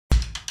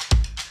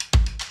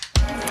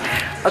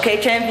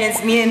Okay,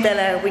 champions, me and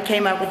Bella, we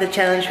came up with a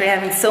challenge. We're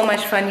having so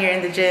much fun here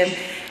in the gym.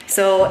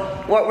 So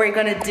what we're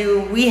gonna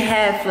do, we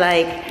have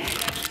like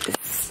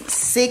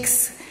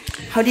 6,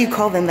 how do you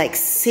call them? Like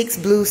 6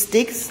 blue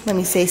sticks. Let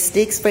me say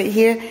sticks right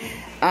here.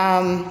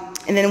 And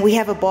then we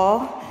have a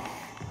ball.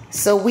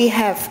 So pretty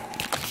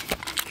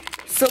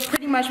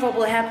much what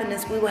will happen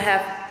is we will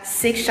have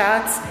 6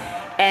 shots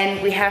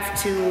and we have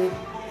to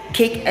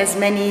kick as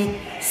many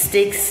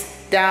sticks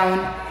down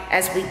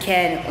as we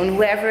can. And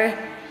whoever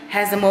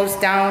has the most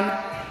down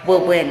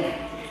will win.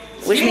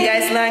 Wish me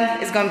guys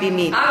luck, it's gonna be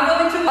me. I'm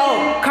going to win.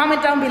 Oh,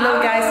 comment down below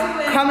guys.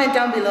 Comment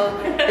down below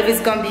if it's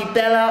gonna be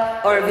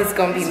Bella or if it's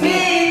gonna be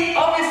me.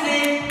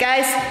 Obviously.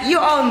 Guys, you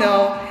all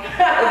know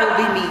it will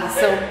be me.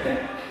 So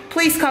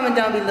please comment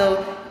down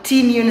below.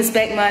 Team Eunice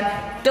Beckmann.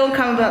 Don't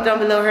comment down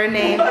below her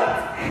name.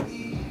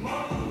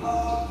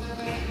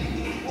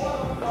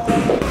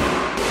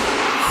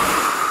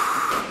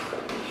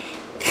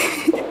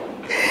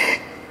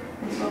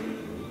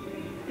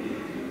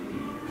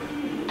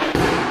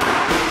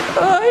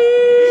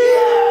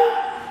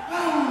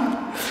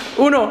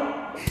 Uno.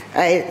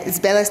 Alright, it's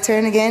Bella's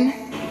turn again.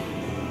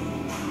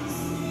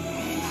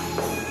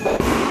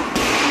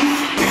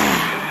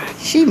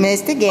 She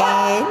missed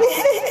again.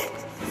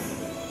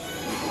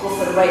 Go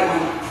for the right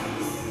one.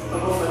 I'll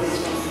go for this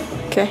one.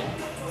 Okay.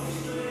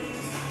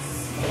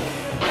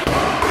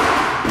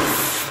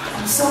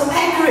 I'm so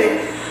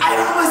accurate. I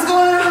don't know what's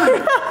going on.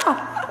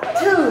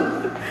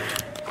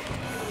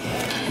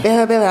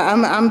 2. Bella,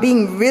 I'm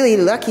being really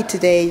lucky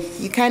today.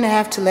 You kind of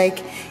have to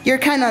like, you're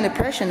kind of under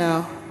pressure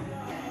now.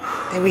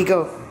 There we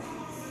go.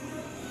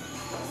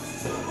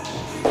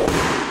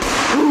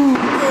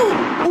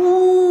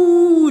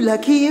 Ooh,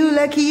 lucky you,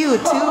 lucky you.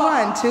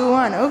 2-1,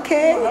 2-1.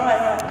 Okay,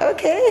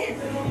 okay.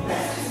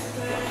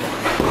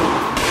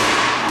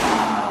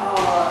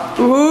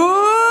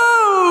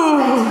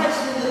 Ooh!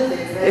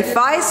 If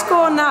I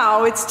score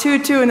now, it's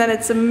 2-2 and then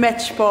it's a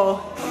match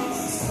ball.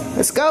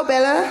 Let's go,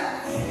 Bella.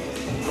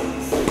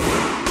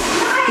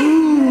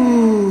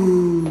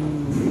 Ooh.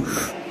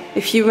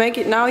 If you make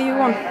it now, you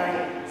won.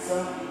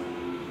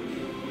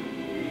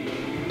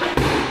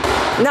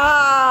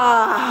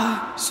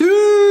 Nah! See!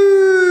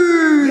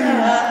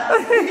 Yeah.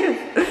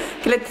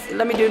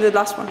 let me do the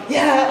last one.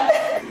 Yeah!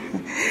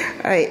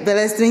 Alright,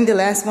 Bella's doing the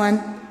last one.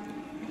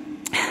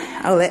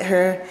 I'll let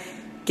her,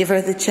 give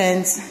her the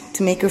chance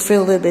to make her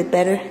feel a little bit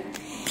better.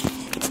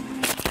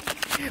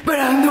 But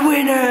I'm the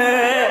winner!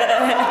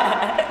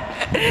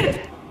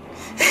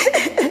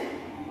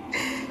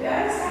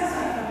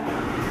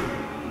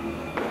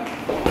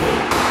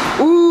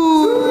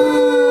 Ooh!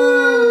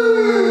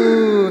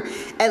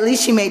 At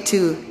least she made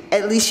 2.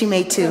 At least she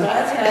made 2. And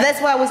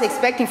that's what I was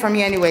expecting from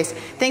you anyways.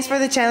 Thanks for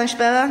the challenge,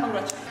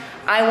 Bella.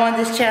 I won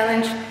this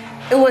challenge.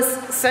 It was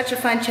such a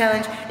fun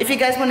challenge. If you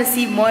guys want to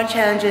see more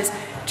challenges,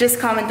 just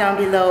comment down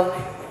below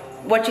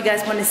what you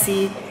guys want to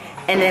see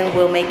and then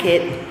we'll make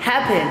it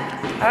happen.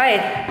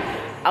 Alright,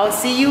 I'll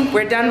see you.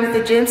 We're done with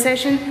the gym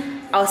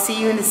session. I'll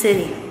see you in the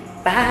city.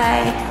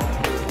 Bye.